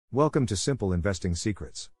Welcome to Simple Investing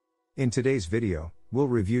Secrets. In today's video, we'll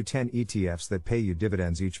review 10 ETFs that pay you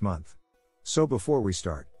dividends each month. So before we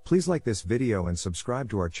start, please like this video and subscribe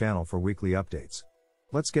to our channel for weekly updates.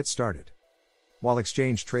 Let's get started. While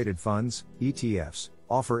exchange-traded funds, ETFs,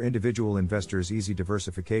 offer individual investors easy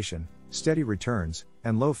diversification, steady returns,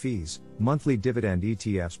 and low fees, monthly dividend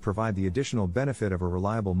ETFs provide the additional benefit of a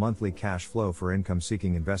reliable monthly cash flow for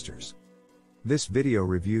income-seeking investors. This video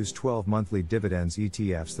reviews 12 monthly dividends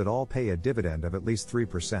ETFs that all pay a dividend of at least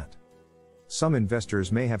 3%. Some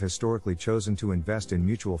investors may have historically chosen to invest in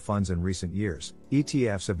mutual funds in recent years.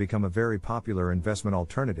 ETFs have become a very popular investment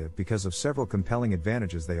alternative because of several compelling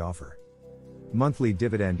advantages they offer. Monthly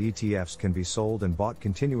dividend ETFs can be sold and bought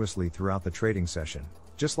continuously throughout the trading session,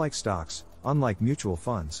 just like stocks, unlike mutual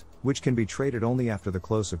funds, which can be traded only after the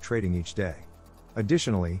close of trading each day.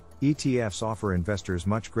 Additionally, ETFs offer investors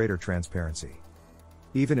much greater transparency.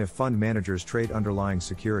 Even if fund managers trade underlying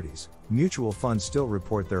securities, mutual funds still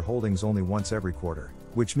report their holdings only once every quarter,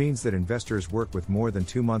 which means that investors work with more than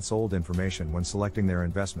 2 months old information when selecting their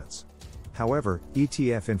investments. However,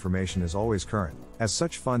 ETF information is always current, as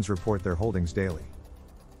such funds report their holdings daily.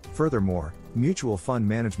 Furthermore, mutual fund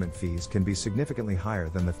management fees can be significantly higher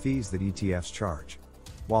than the fees that ETFs charge.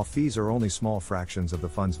 While fees are only small fractions of the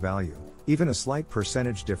fund's value, even a slight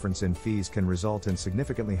percentage difference in fees can result in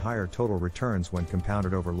significantly higher total returns when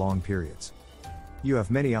compounded over long periods. You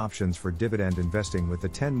have many options for dividend investing with the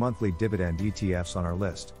 10 monthly dividend ETFs on our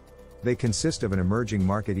list. They consist of an emerging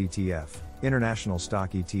market ETF, international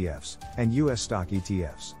stock ETFs, and US stock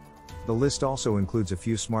ETFs. The list also includes a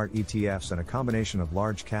few smart ETFs and a combination of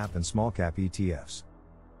large cap and small cap ETFs.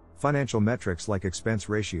 Financial metrics like expense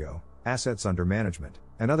ratio, assets under management,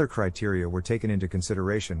 and other criteria were taken into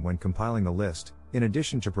consideration when compiling the list, in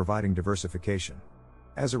addition to providing diversification.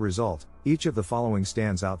 As a result, each of the following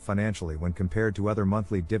stands out financially when compared to other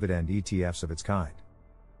monthly dividend ETFs of its kind.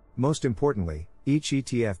 Most importantly, each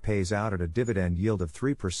ETF pays out at a dividend yield of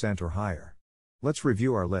 3% or higher. Let's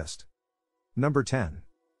review our list. Number 10.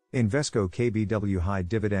 Invesco KBW High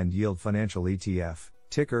Dividend Yield Financial ETF,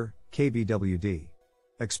 ticker, KBWD.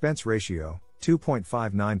 Expense ratio,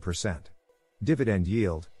 2.59%. Dividend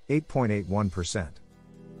yield, 8.81%.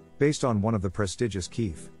 Based on one of the prestigious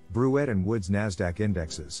Keefe, Bruyette & Woods Nasdaq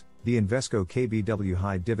indexes, the Invesco KBW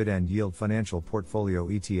High Dividend Yield Financial Portfolio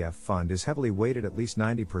ETF fund is heavily weighted at least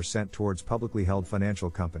 90% towards publicly held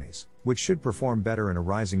financial companies, which should perform better in a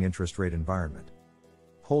rising interest rate environment.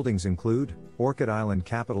 Holdings include Orchid Island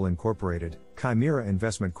Capital Incorporated, Chimera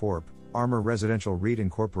Investment Corp., Armor Residential REIT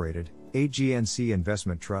Incorporated, AGNC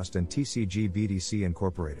Investment Trust and TCG BDC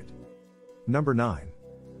Incorporated. Number 9.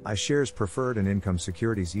 iShares Preferred and Income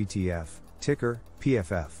Securities ETF, ticker,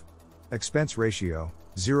 PFF. Expense ratio,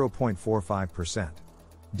 0.45%.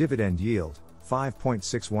 Dividend yield,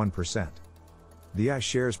 5.61%. The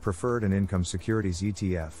iShares Preferred and Income Securities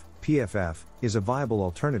ETF, PFF, is a viable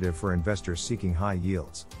alternative for investors seeking high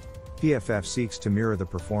yields. PFF seeks to mirror the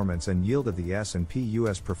performance and yield of the S&P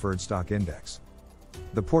US Preferred Stock Index.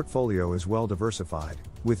 The portfolio is well diversified,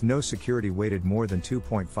 with no security weighted more than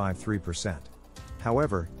 2.53%.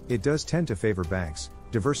 However, it does tend to favor banks,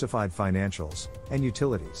 diversified financials, and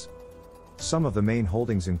utilities. Some of the main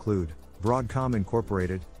holdings include Broadcom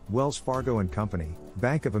Incorporated, Wells Fargo & Company,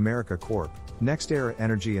 Bank of America Corp., NextEra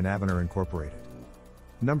Energy and Avener Incorporated.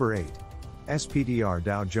 Number 8. SPDR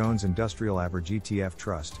Dow Jones Industrial Average ETF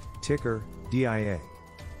Trust, ticker, DIA.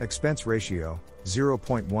 Expense ratio,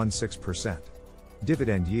 0.16%.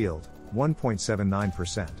 Dividend yield,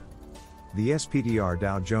 1.79%. The SPDR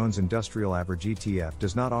Dow Jones Industrial Average ETF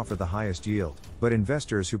does not offer the highest yield, but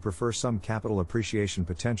investors who prefer some capital appreciation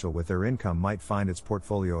potential with their income might find its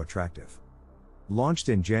portfolio attractive. Launched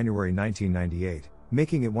in January 1998,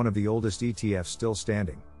 making it one of the oldest ETFs still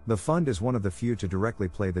standing, the fund is one of the few to directly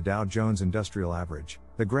play the Dow Jones Industrial Average,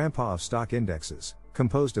 the grandpa of stock indexes,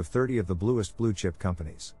 composed of 30 of the bluest blue-chip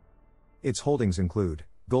companies. Its holdings include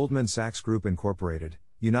Goldman Sachs Group Incorporated,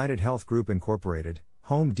 United Health Group Incorporated,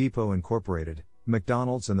 Home Depot Incorporated,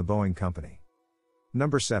 McDonald's and the Boeing Company.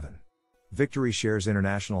 Number 7. Victory Shares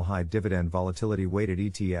International High Dividend Volatility Weighted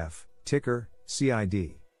ETF, ticker,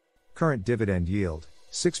 CID. Current dividend yield,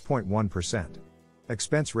 6.1%.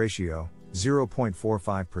 Expense ratio,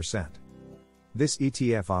 0.45%. This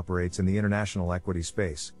ETF operates in the international equity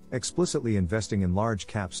space, explicitly investing in large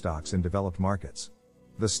cap stocks in developed markets.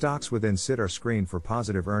 The stocks within CID are screened for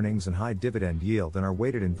positive earnings and high dividend yield and are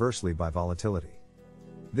weighted inversely by volatility.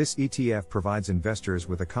 This ETF provides investors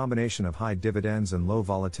with a combination of high dividends and low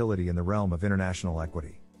volatility in the realm of international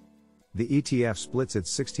equity. The ETF splits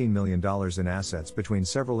its $16 million in assets between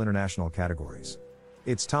several international categories.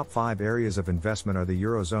 Its top 5 areas of investment are the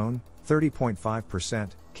Eurozone, 30.5%,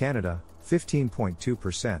 Canada,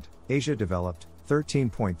 15.2%, Asia Developed,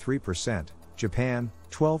 13.3%, Japan,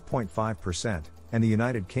 12.5%, and the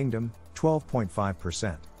United Kingdom,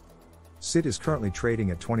 12.5%. SIT is currently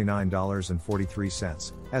trading at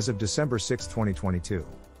 $29.43, as of December 6, 2022.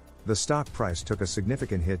 The stock price took a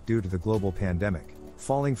significant hit due to the global pandemic,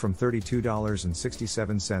 falling from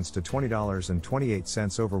 $32.67 to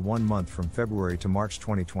 $20.28 over 1 month from February to March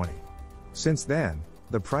 2020. Since then,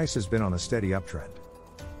 the price has been on a steady uptrend.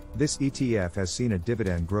 This ETF has seen a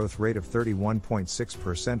dividend growth rate of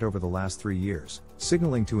 31.6% over the last 3 years,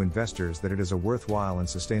 signaling to investors that it is a worthwhile and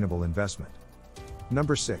sustainable investment.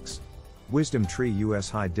 Number 6. Wisdom Tree US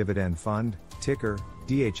High Dividend Fund, ticker,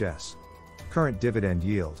 DHS. Current dividend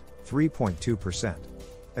yield, 3.2%.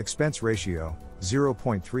 Expense ratio,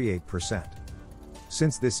 0.38%.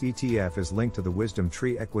 Since this ETF is linked to the Wisdom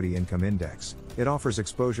Tree Equity Income Index, it offers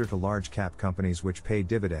exposure to large cap companies which pay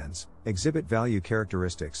dividends, exhibit value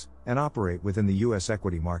characteristics, and operate within the U.S.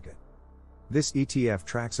 equity market. This ETF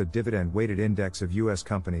tracks a dividend-weighted index of U.S.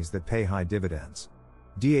 companies that pay high dividends.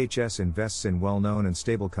 DHS invests in well-known and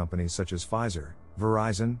stable companies such as Pfizer,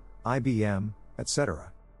 Verizon, IBM,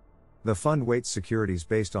 etc. The fund weights securities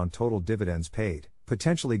based on total dividends paid,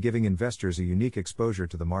 potentially giving investors a unique exposure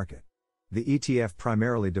to the market. The ETF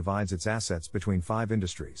primarily divides its assets between 5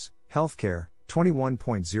 industries: healthcare,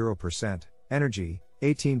 21.0%, energy,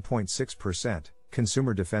 18.6%,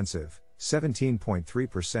 consumer defensive,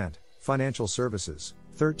 17.3%, financial services,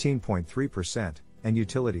 13.3%, and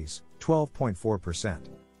utilities, 12.4%.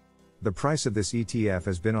 The price of this ETF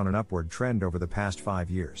has been on an upward trend over the past 5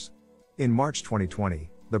 years. In March 2020,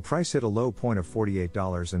 the price hit a low point of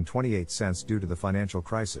 $48.28 due to the financial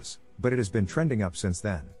crisis, but it has been trending up since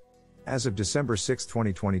then. As of December 6,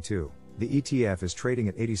 2022, the ETF is trading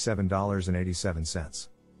at $87.87.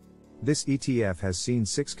 This ETF has seen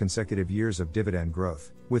 6 consecutive years of dividend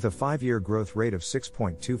growth, with a 5-year growth rate of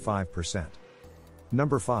 6.25%.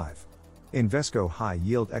 Number 5. Invesco High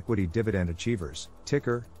Yield Equity Dividend Achievers,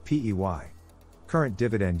 ticker, PEY. Current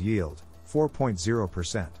dividend yield,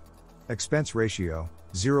 4.0%. Expense ratio,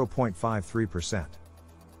 0.53%.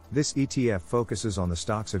 This ETF focuses on the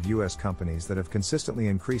stocks of U.S. companies that have consistently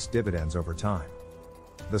increased dividends over time.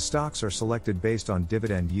 The stocks are selected based on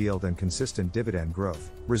dividend yield and consistent dividend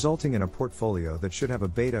growth, resulting in a portfolio that should have a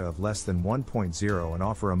beta of less than 1.0 and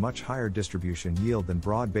offer a much higher distribution yield than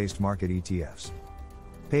broad-based market ETFs.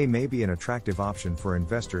 PEY may be an attractive option for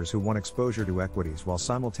investors who want exposure to equities while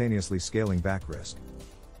simultaneously scaling back risk.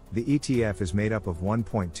 The ETF is made up of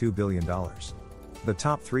 $1.2 billion. The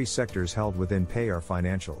top 3 sectors held within PEY are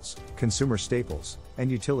financials, consumer staples,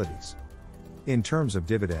 and utilities. In terms of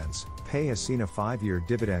dividends, PEY has seen a 5-year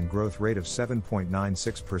dividend growth rate of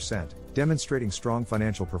 7.96%, demonstrating strong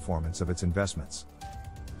financial performance of its investments.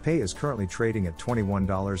 PEY is currently trading at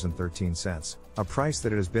 $21.13, a price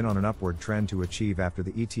that it has been on an upward trend to achieve after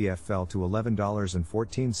the ETF fell to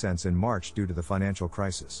 $11.14 in March due to the financial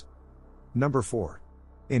crisis. Number 4.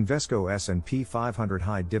 Invesco S&P 500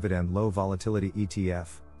 High Dividend Low Volatility ETF,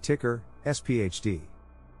 ticker, SPHD.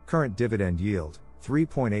 Current dividend yield,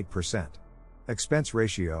 3.8%. Expense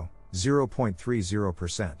ratio,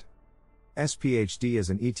 0.30%. SPHD is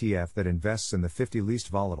an ETF that invests in the 50 least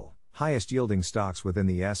volatile, highest yielding stocks within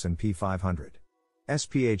the S&P 500.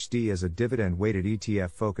 SPHD is a dividend-weighted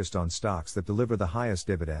ETF focused on stocks that deliver the highest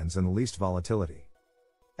dividends and the least volatility.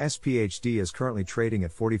 SPHD is currently trading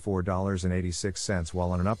at $44.86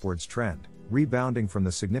 while on an upwards trend, rebounding from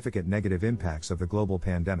the significant negative impacts of the global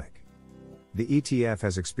pandemic. The ETF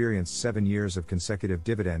has experienced 7 years of consecutive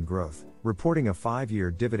dividend growth, reporting a 5-year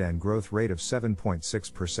dividend growth rate of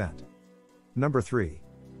 7.6%. Number 3.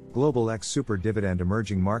 Global X Super Dividend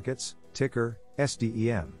Emerging Markets, ticker,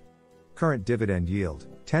 SDEM. Current dividend yield,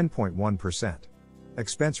 10.1%.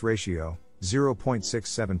 Expense ratio,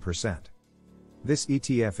 0.67%. This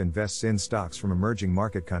ETF invests in stocks from emerging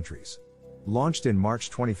market countries. Launched in March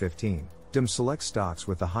 2015, DEM selects stocks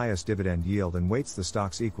with the highest dividend yield and weights the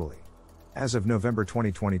stocks equally. As of November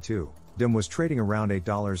 2022, DEM was trading around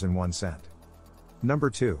 $8.01. Number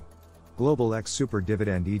 2. Global X Super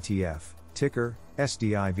Dividend ETF, ticker,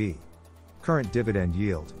 SDIV. Current dividend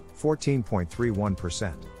yield,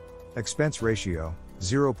 14.31%. Expense ratio,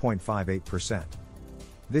 0.58%.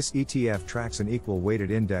 This ETF tracks an equal-weighted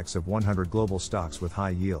index of 100 global stocks with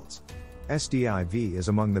high yields. SDIV is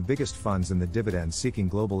among the biggest funds in the dividend-seeking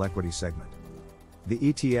global equity segment. The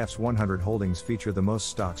ETF's 100 holdings feature the most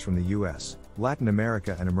stocks from the US, Latin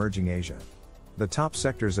America and emerging Asia. The top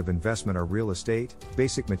sectors of investment are real estate,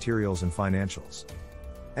 basic materials and financials.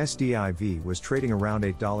 SDIV was trading around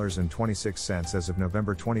 $8.26 as of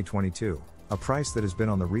November 2022, a price that has been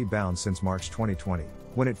on the rebound since March 2020,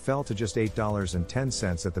 when it fell to just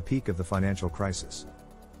 $8.10 at the peak of the financial crisis.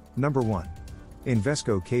 Number 1.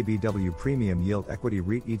 Invesco KBW Premium Yield Equity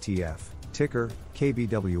REIT ETF, ticker,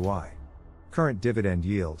 KBWI. Current dividend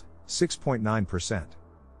yield, 6.9%.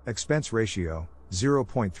 Expense ratio,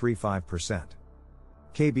 0.35%.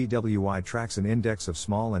 KBWI tracks an index of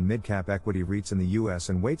small and mid-cap equity REITs in the US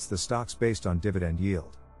and weights the stocks based on dividend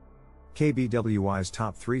yield. KBWI's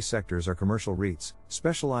top 3 sectors are commercial REITs,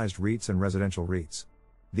 specialized REITs and residential REITs.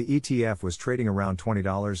 The ETF was trading around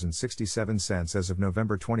 $20.67 as of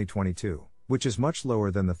November 2022, which is much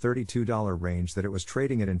lower than the $32 range that it was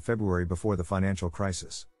trading at in February before the financial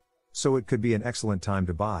crisis. So it could be an excellent time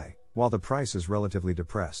to buy, while the price is relatively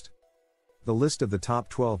depressed. The list of the top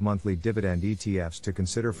 12 monthly dividend ETFs to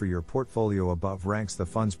consider for your portfolio above ranks the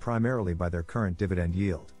funds primarily by their current dividend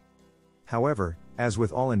yield. However, as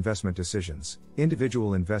with all investment decisions,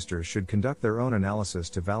 individual investors should conduct their own analysis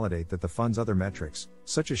to validate that the fund's other metrics,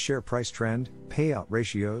 such as share price trend, payout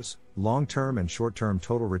ratios, long-term and short-term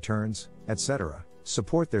total returns, etc.,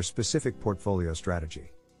 support their specific portfolio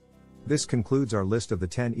strategy. This concludes our list of the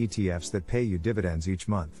 10 ETFs that pay you dividends each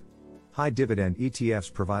month. High dividend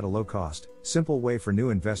ETFs provide a low-cost, simple way for new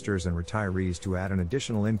investors and retirees to add an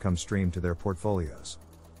additional income stream to their portfolios.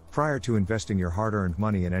 Prior to investing your hard-earned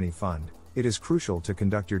money in any fund, it is crucial to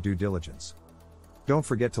conduct your due diligence. Don't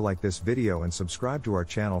forget to like this video and subscribe to our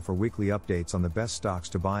channel for weekly updates on the best stocks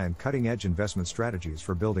to buy and cutting-edge investment strategies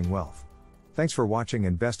for building wealth. Thanks for watching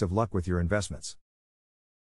and best of luck with your investments.